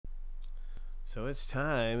So it's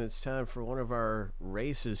time. It's time for one of our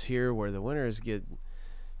races here where the winners get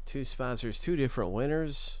two spots. There's two different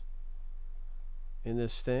winners in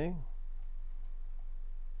this thing.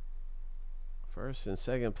 First and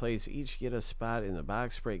second place each get a spot in the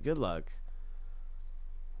box break. Good luck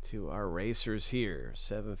to our racers here.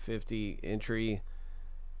 $750 entry.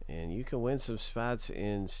 And you can win some spots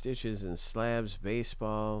in Stitches and Slabs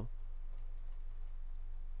baseball.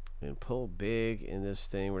 And pull big in this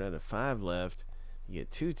thing. We're down to 5 left. You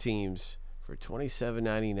get 2 teams for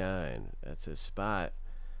 $27.99. That's a spot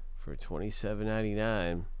for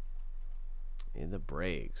 $27.99 in the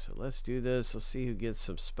break. So let's do this. Let's see who gets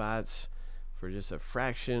some spots for just a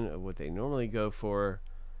fraction of what they normally go for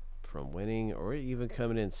from winning or even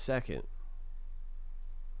coming in second.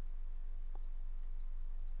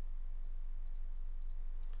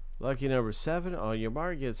 Lucky number 7. On your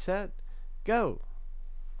mark, get set, go.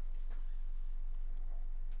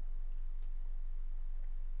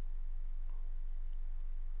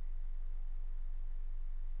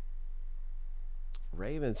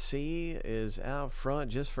 Raven C is out front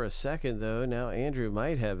just for a second, though. Now Andrew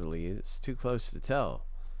might have the lead. It's too close to tell.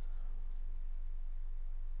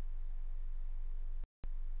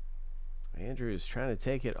 Andrew's trying to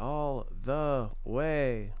take it all the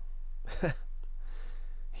way.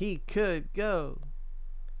 He could go.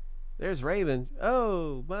 There's Raymond.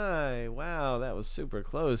 Oh, my. Wow, that was super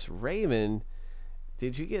close. Raymond,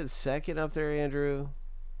 did you get second up there, Andrew?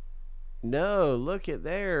 No, look at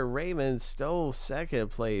there. Raymond stole second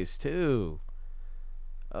place, too.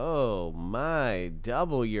 Oh, my.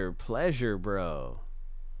 Double your pleasure, bro.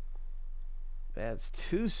 That's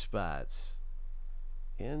 2 spots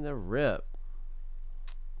in the rip.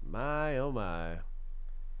 My, oh, my.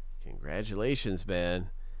 Congratulations,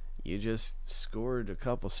 man. You just scored a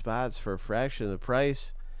couple spots for a fraction of the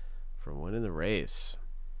price from winning the race.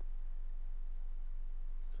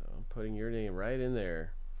 So I'm putting your name right in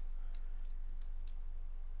there.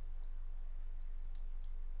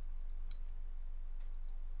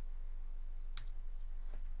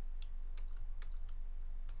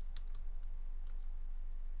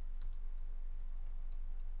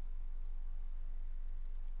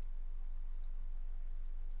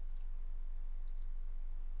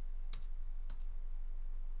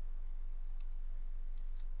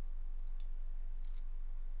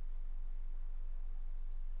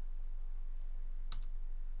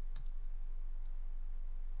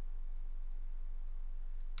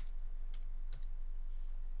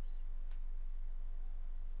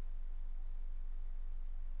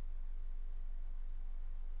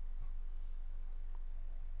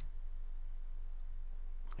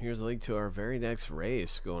 Here's a link to our very next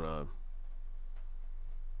race going on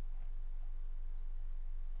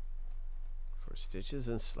for Stitches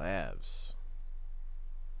and Slabs.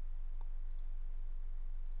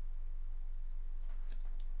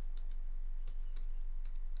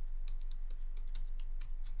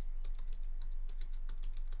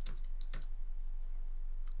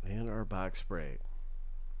 And our box break.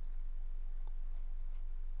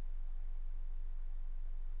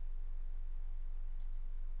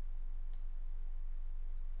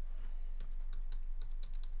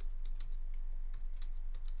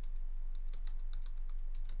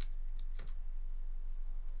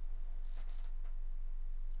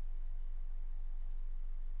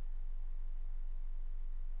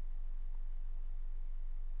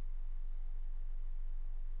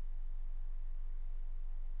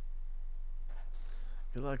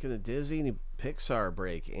 Good luck in the Disney Pixar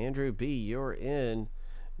break. Andrew B., you're in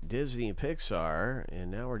Disney Pixar.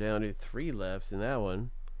 And now we're down to 3 left in that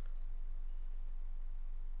one.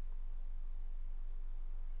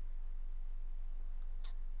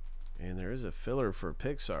 And there is a filler for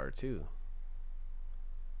Pixar, too.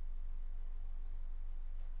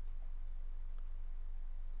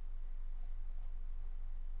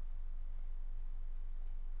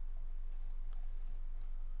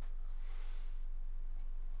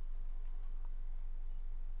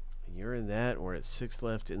 You're in that. We're at 6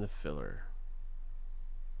 left in the filler.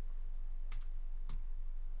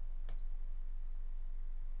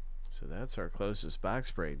 So that's our closest box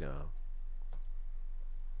break now.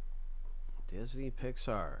 Disney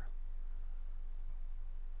Pixar.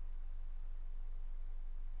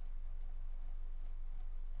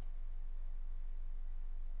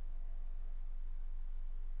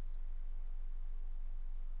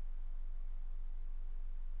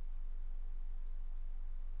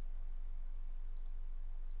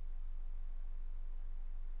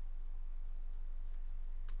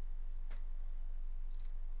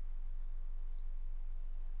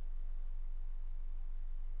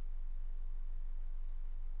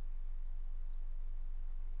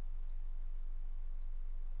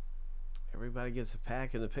 Everybody gets a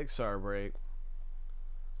pack in the Pixar break.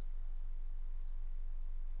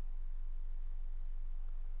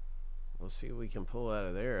 We'll see what we can pull out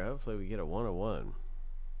of there. Hopefully we get a 101.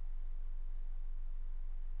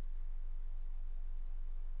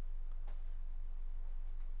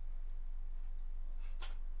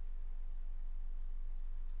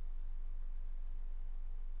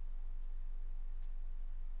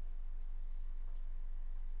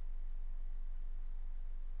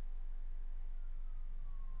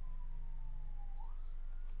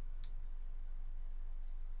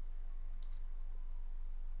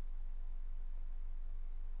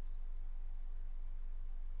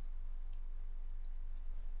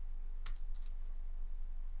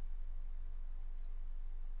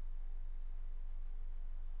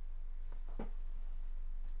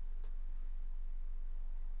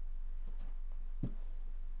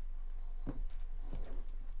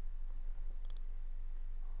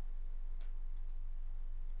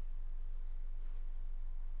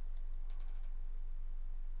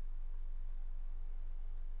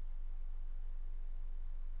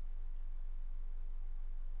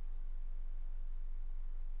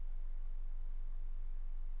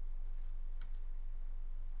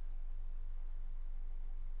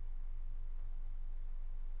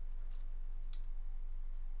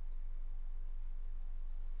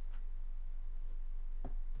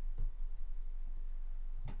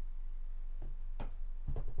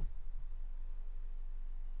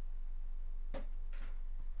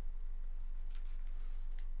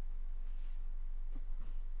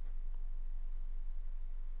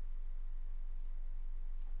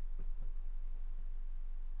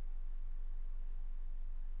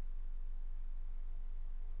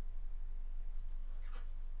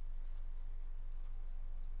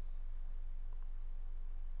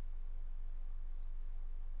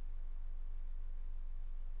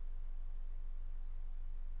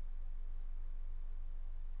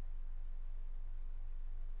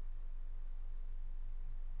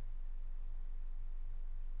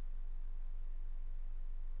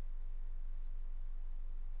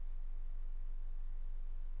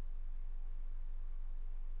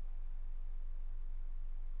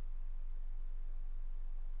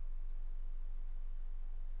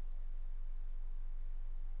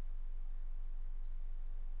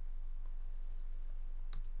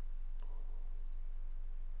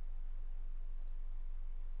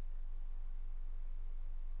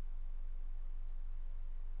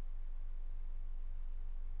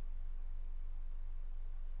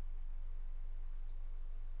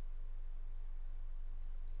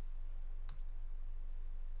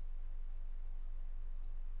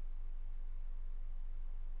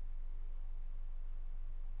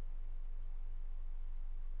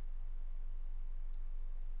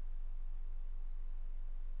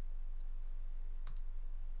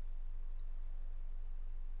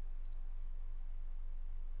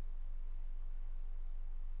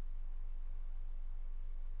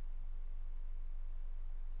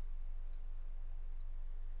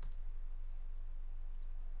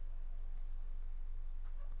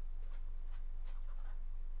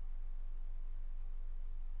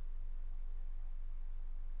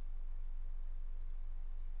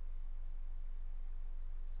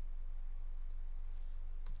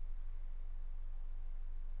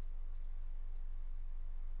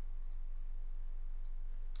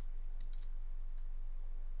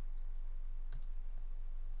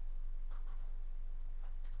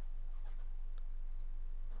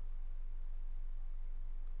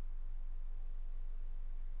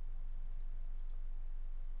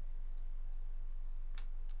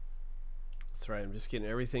 That's right. I'm just getting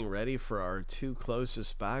everything ready for our two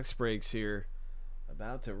closest box breaks here.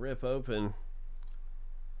 About to rip open.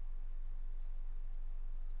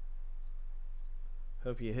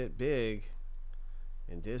 Hope you hit big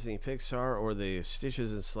in Disney Pixar or the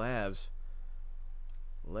Stitches and Slabs.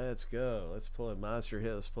 Let's go. Let's pull a monster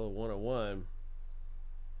hit. Let's pull a 101.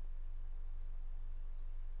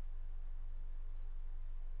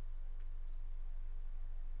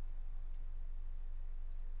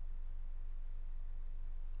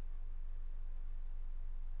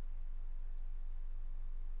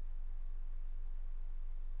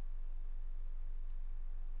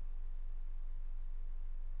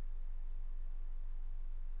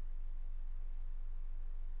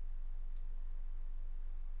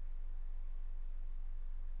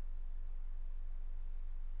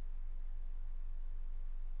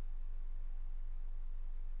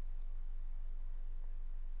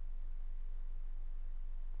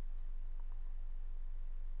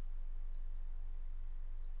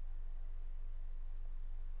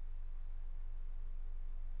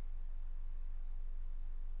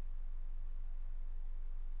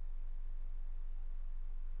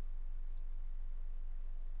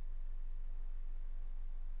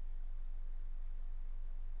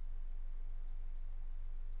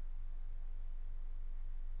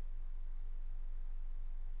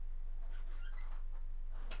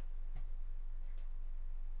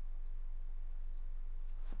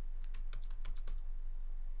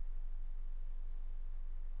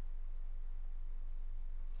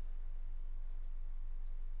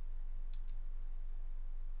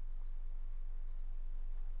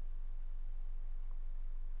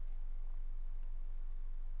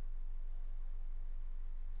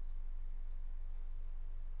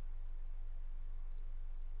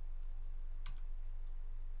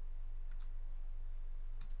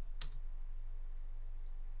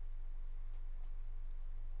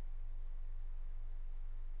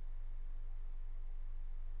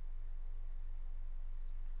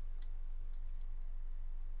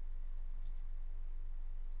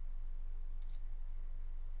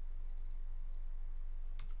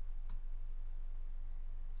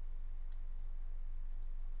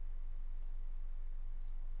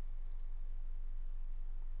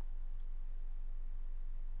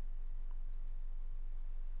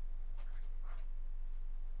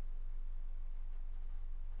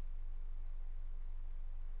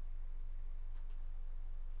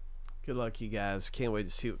 Good luck, you guys. Can't wait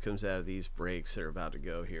to see what comes out of these breaks that are about to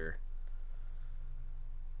go here.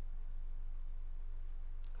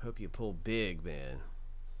 Hope you pull big, man.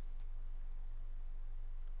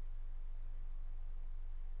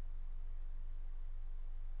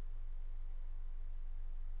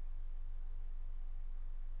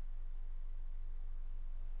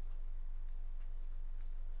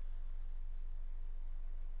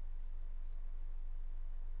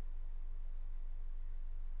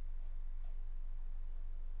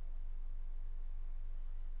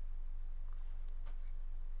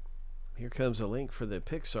 Here comes a link for the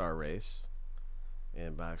Pixar race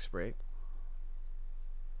and box break.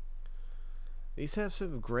 These have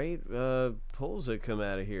some great pulls that come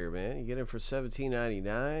out of here, man. You get them for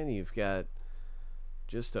 $17.99. You've got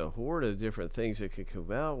just a horde of different things that could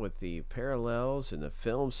come out with the parallels and the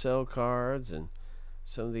film cell cards and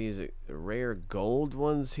some of these rare gold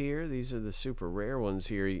ones here. These are the super rare ones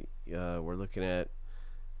here we're looking at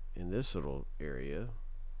in this little area.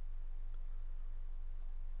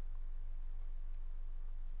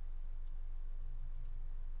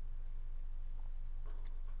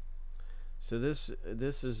 So this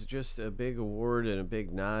is just a big award and a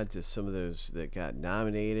big nod to some of those that got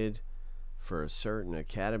nominated for certain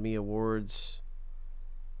Academy Awards,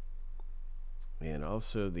 and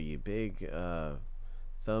also the big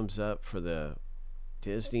thumbs up for the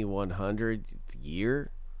Disney 100th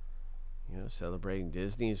year. You know, celebrating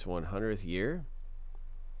Disney's 100th year.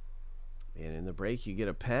 And in the break, you get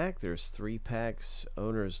a pack. There's 3 packs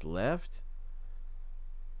owners left.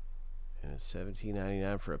 And it's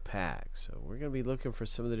 $17.99 for a pack. So we're going to be looking for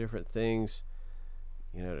some of the different things,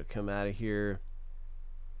 you know, to come out of here.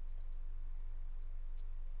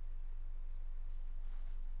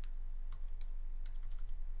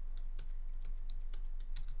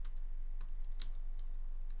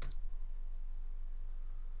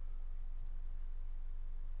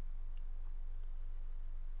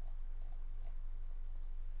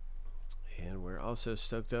 And we're also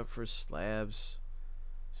stoked up for Slabs.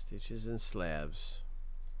 Stitches and Slabs.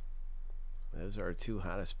 Those are our 2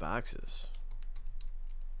 hottest boxes.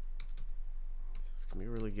 It's going to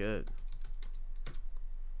be really good.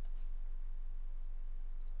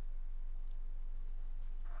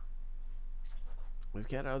 We've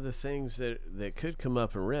got other things that could come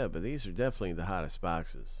up in red, but these are definitely the hottest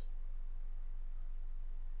boxes.